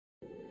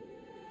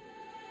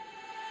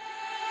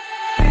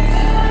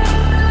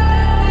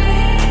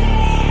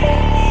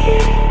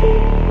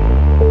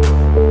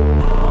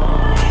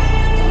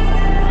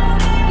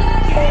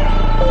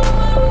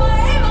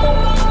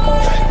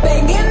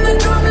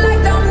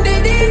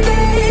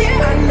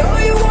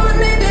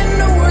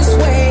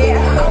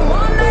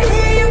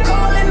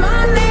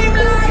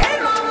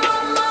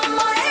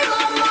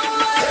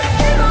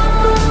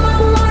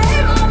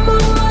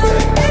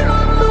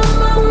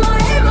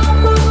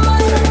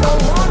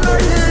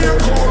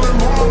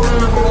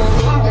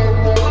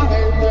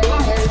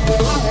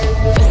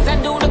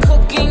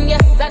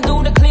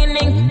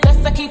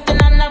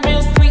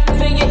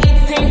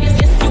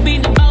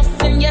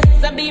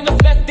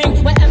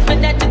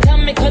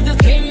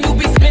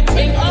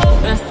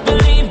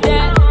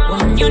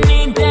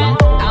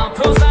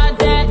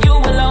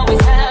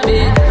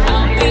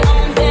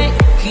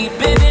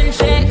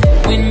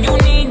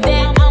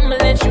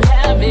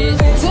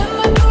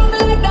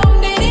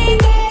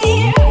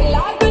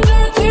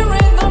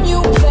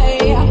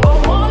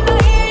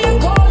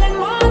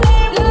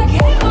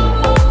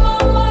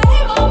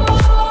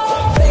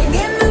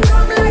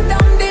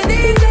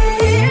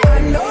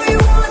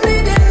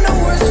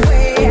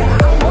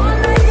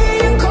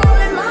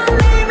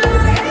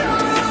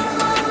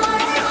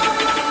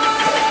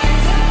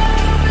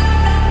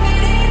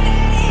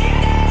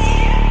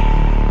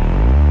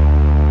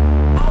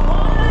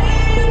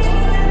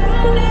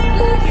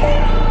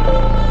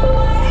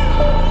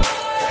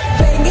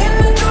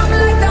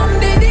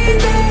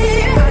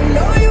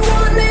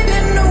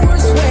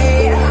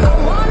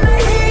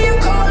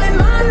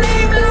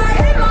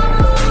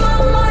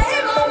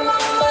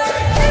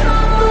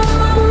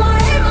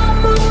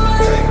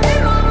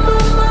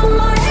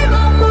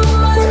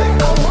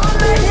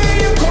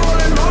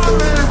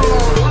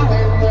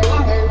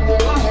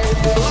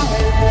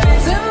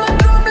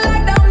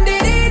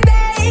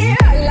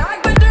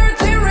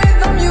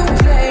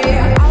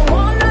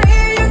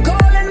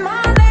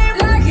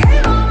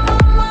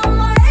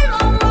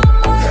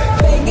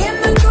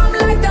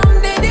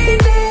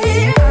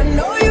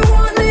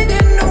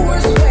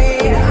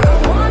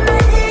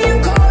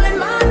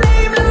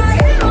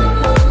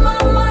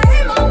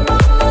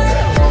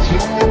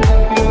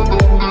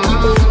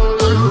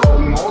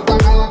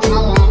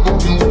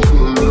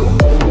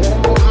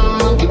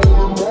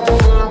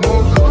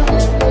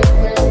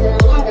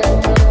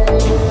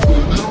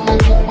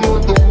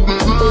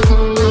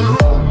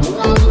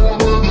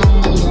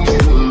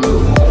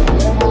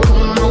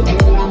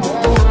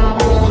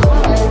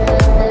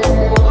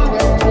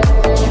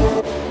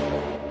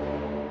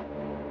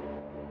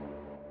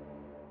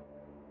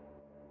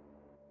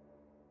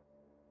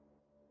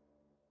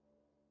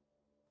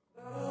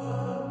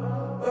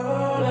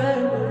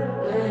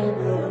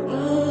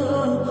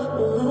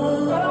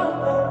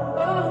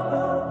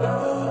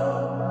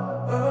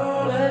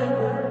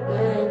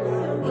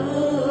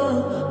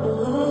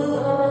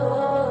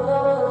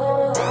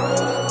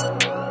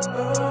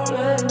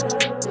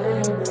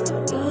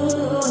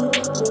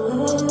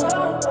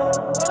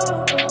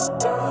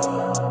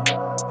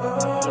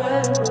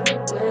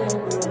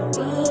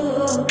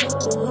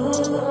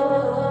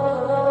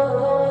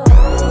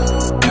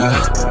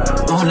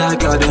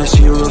out, then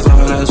she was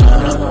all that's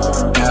on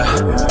her. Yeah,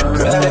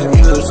 credit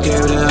views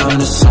gave it on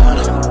the sun.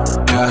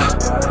 Yeah,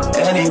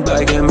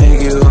 anybody can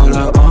make you all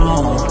her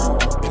own.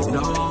 You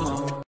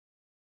know.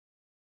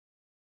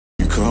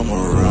 You come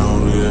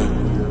around, yeah.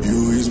 You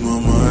ease my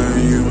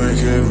mind, you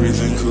make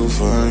everything feel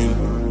fine.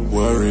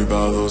 Worry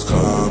about those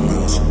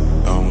comments,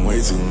 I'm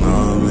way too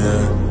numb,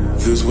 yeah.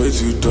 This way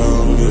too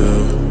dumb,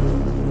 yeah.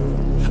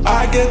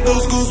 I get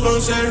those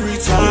goosebumps every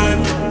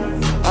time.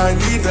 I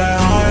need that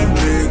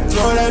Heimlich,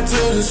 throw that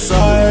to the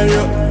side,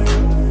 yeah.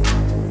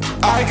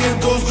 I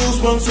get those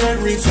goosebumps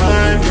every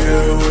time,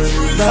 yeah. When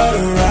you're not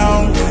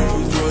around me,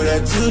 throw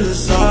that to the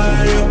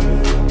side, yeah.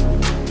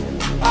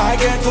 I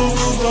get those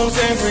goosebumps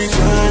every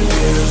time,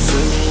 yeah.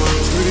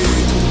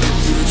 713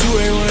 through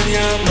 281,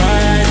 yeah, I'm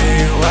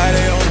riding. Why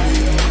they on me?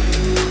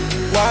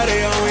 Why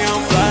they on me?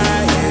 I'm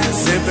flying,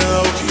 sipping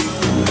low-key.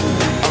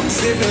 I'm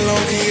sipping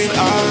low-key and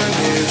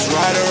honest,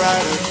 rider.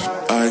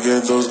 I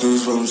get those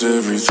goosebumps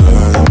every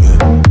time,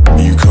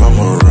 yeah. You come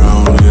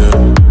around, yeah.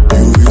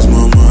 You ease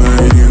my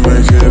mind, you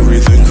make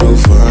everything feel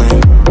fine.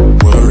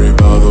 Worry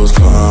about those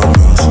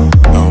comments,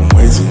 I'm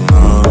way too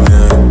numb,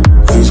 yeah.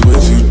 This way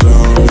too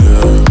dumb,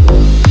 yeah.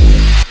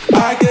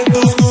 I get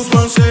those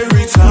goosebumps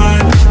every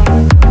time.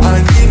 I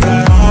need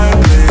that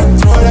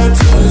Heimlich, throw that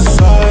to the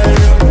side,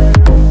 yeah.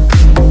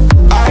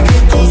 I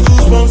get those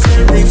goosebumps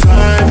every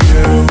time,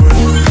 yeah. When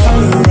you're not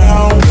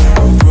around me,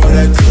 throw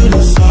that to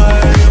the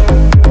side, yeah.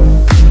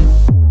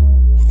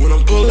 When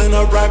I'm pulling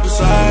up right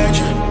beside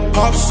you,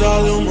 pop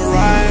star Lil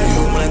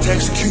Mariah. When I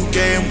text a cute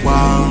game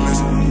wildness,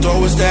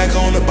 throw a stack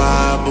on the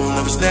Bible.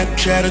 Never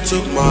Snapchat or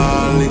took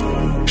Molly.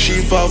 She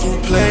fall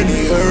through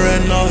plenty, her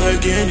and all her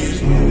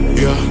guineas,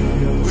 yeah.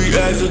 We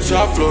at the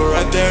top floor,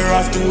 right there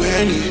off through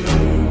Henny,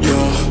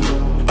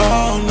 yeah.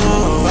 Oh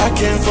no, I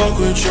can't fuck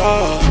with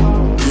y'all.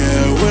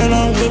 Yeah, when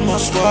I'm with my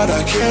squad,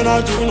 I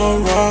cannot do no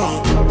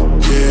wrong.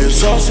 Yeah,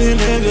 saucy in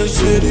the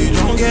city,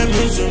 don't get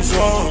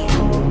misinformed.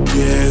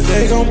 Yeah,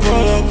 they gon'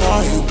 pull up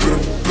on you, brr,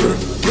 brr,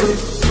 brr.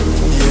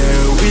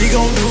 Yeah, we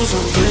gon' do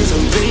some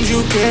things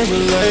you can't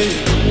relate.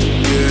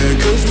 Yeah,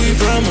 cause we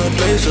from a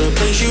place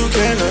you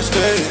cannot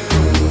stay.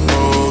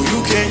 Oh, you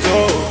can't go,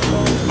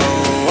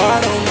 oh, I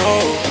don't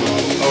know.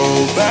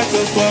 Oh, back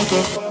the fuck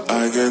up.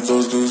 I get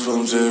those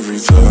goosebumps every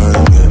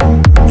time,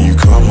 yeah. You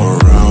come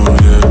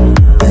around, yeah.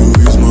 You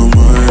ease my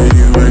mind,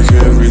 you make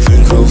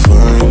everything feel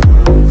fine.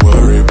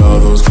 Worry about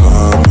those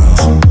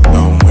comments,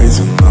 I'm way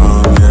too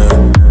numb, yeah.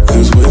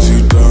 This way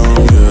too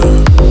dumb,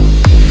 yeah.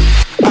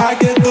 I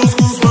get those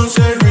goosebumps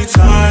every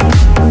time.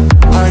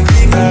 I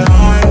need that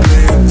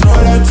Heimlich, throw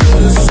that to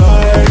the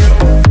side, yeah.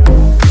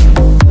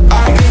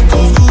 I get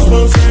those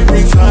goosebumps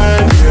every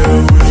time, yeah.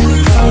 When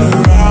you're not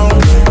around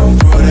me,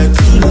 throw that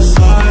to the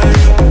side,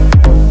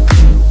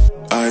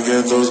 yeah. I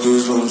get those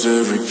goosebumps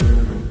every time.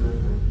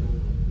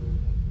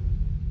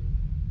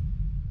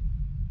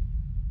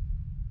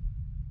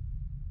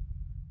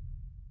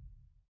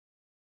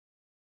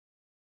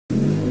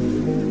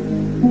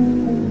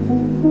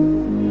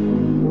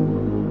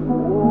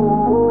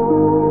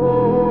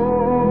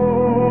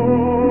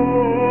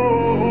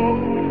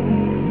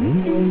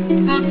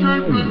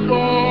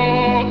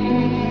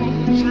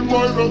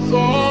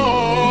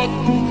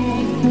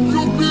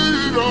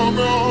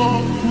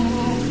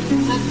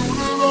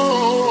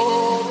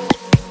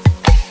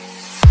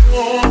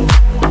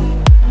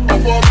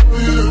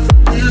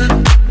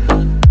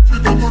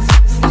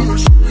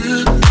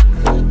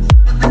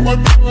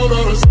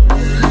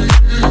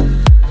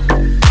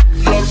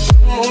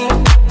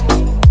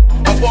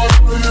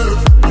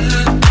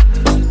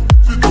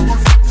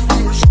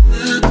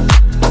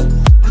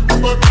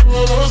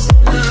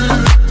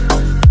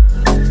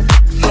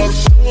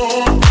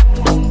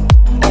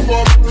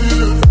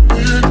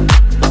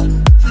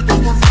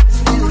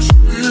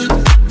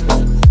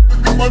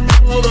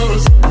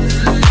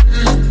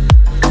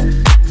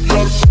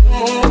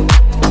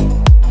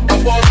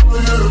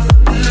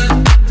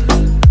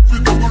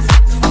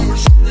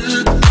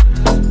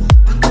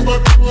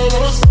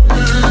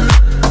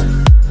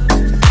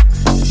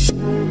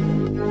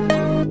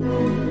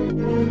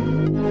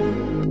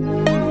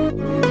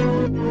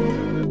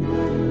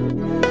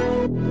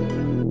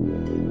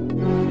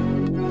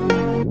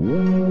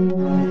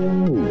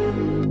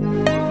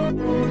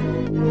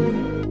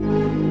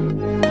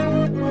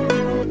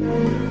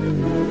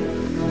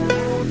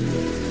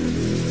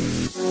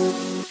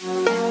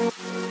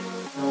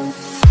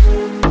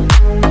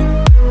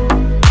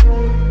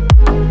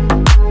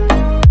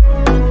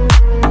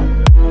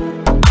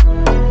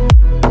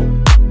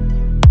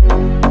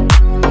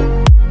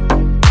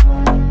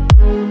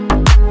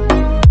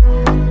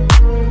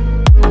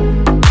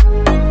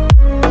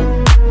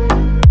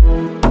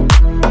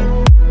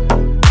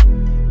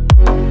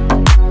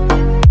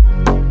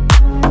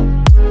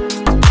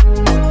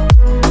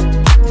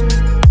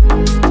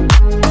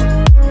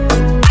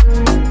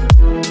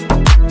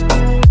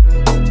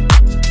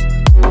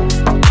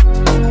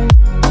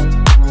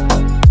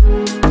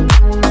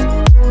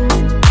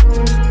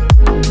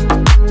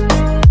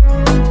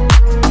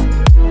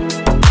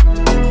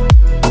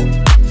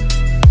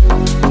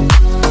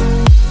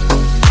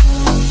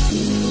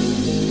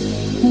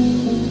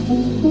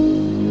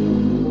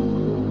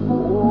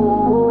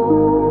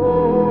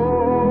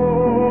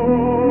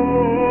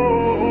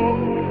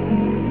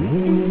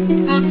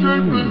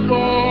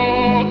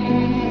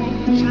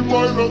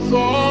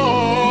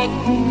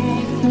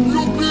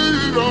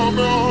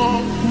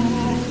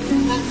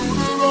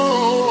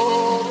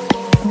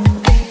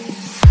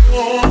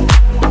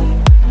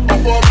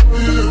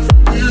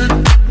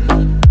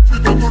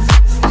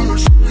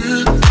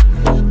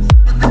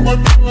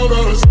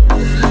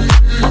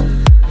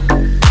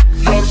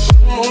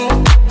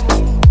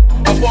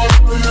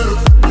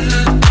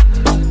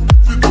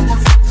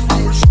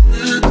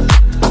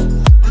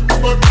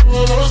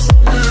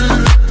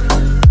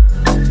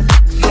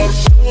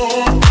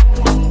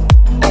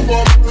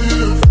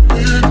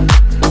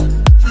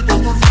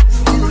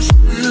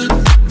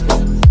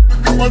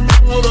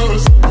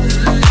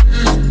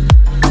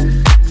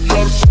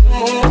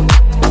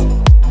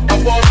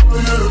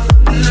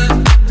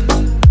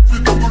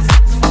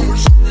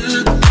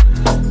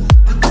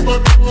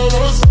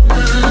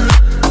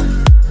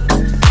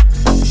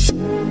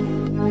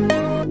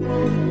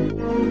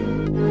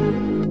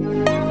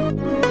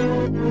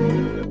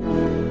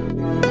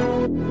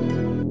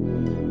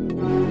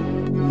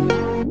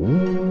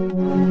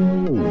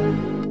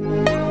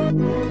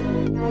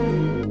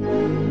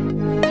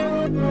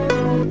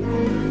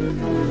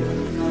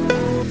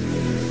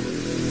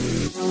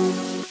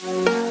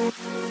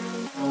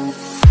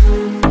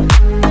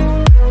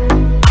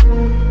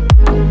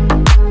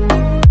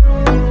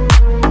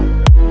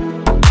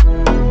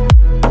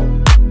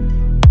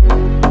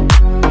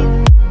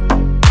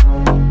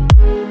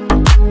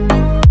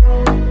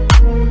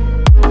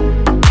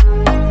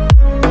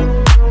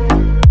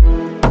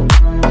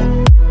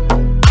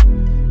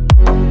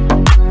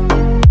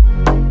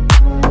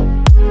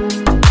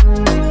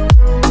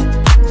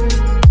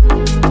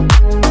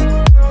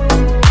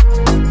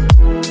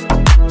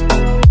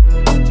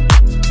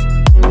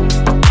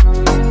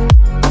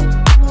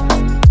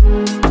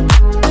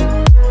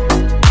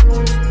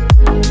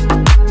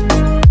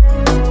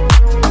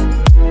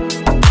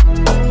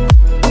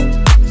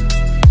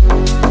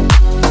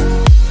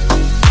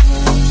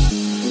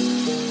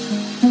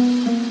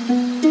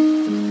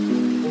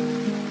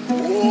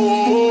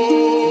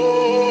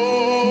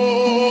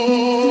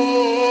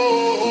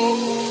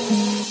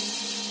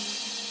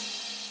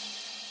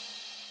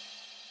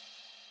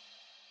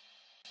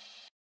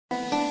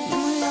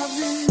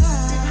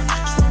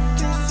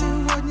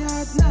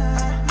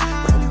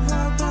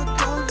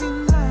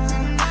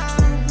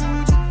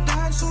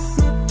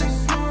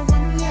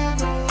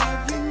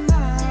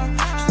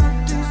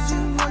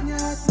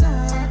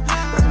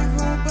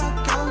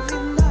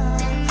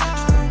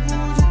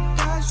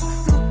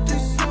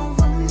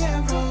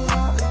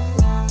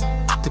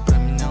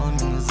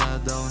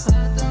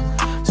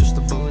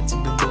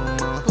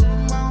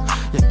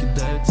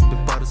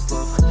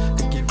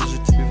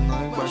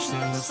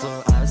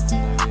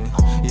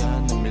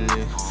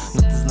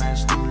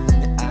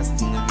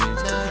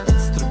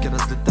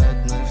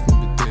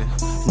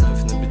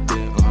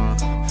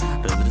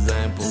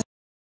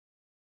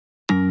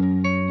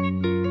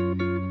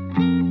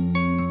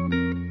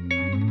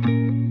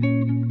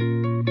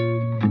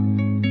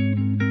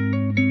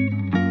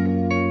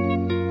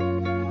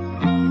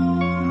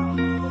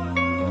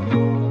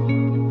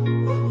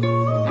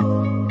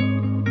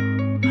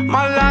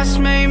 My last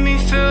made me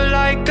feel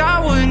like I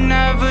would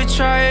never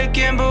try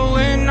again, but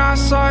when I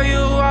saw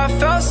you, I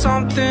felt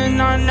something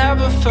I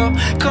never felt.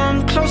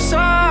 Come closer,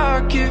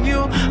 I'll give you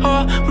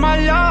all my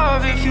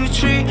love. If you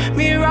treat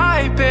me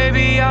right,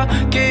 baby,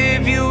 I'll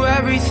give you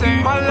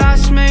everything. My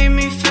last made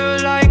me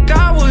feel like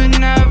I would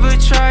never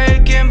try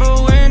again, but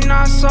when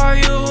I saw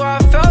you, I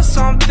felt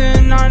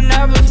something I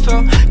never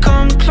felt.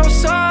 Come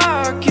closer,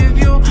 I'll give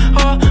you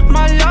all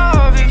my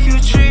love. If you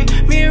treat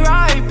me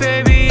right,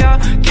 baby, I'll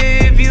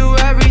give you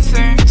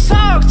everything.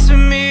 Talk to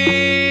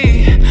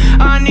me,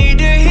 I need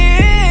to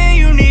hear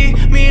you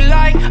need me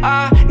like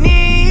I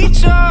need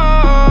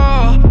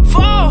you.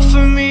 Fall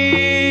for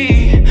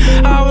me,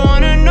 I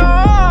wanna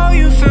know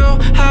you feel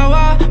how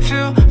I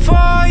feel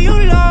for you,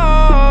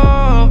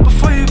 love.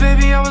 Before you,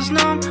 baby, I was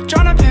numb,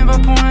 tryna pain by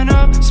pouring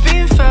up,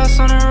 speeding fast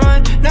on the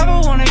run, never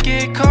wanna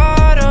get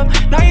caught up.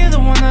 Now you're the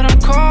one that I'm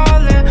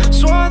calling,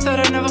 swore that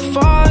I'd never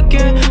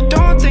forget.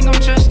 Don't think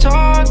I'm just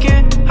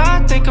talking,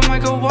 I think I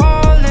might go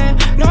all in.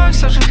 No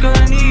exceptions, girl,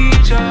 I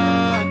need ya.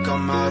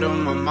 I'm out of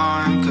my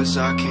mind, cause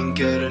I can't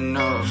get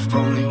enough.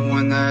 Only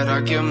one that I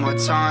give my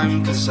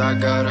time, cause I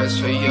got eyes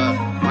for ya.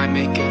 Might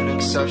make an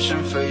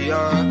exception for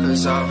ya,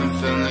 cause I've been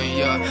feeling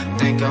ya.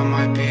 Think I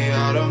might be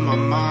out of my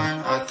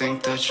mind, I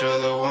think that you're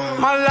the one.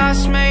 My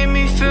last made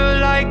me feel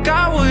like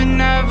I would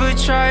never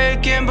try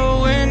again,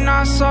 but when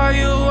I saw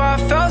you, I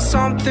felt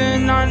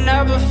something I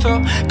never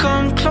felt.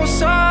 Come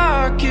closer,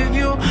 I'll give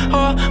you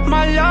all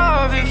my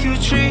love. If you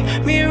treat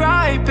me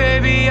right,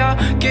 baby,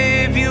 I'll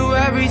give you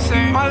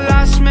everything. My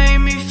last made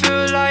me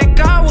feel like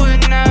I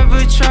would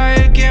never try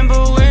again,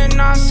 but when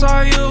I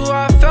saw you,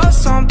 I felt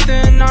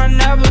something I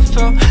never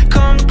felt.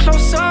 Come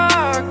closer,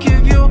 I'll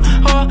give you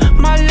all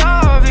my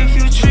love. If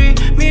you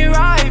treat me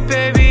right,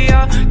 baby,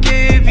 I'll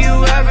give you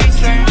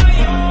everything.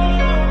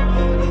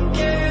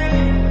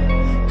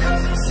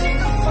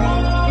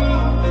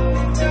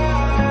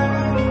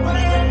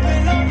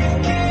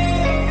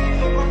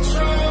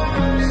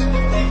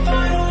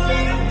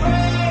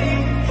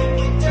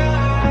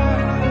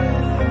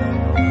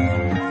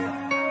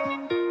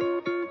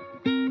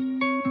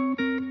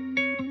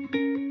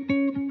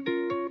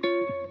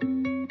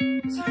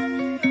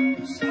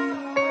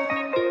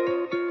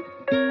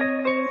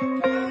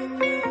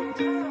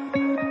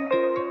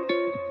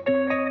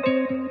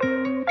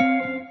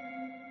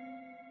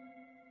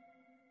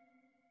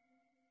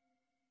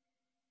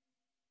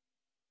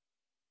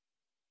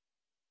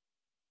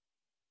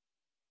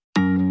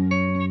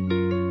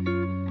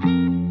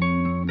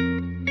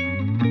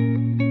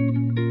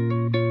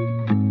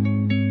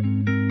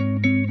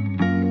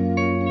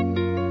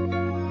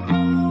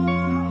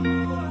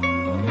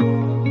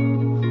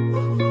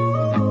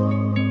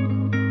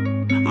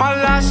 My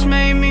last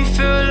made me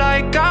feel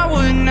like I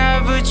would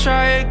never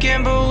try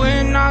again, but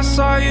when I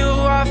saw you,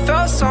 I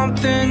felt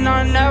something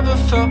I never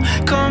felt.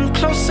 Come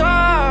closer,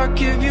 I'll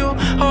give you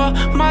all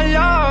my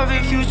love.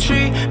 If you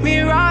treat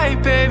me right,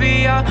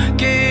 baby, I'll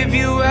give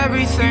you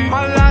everything.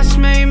 My last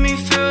made me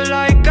feel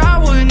like I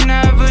would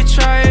never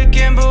try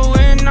again, but when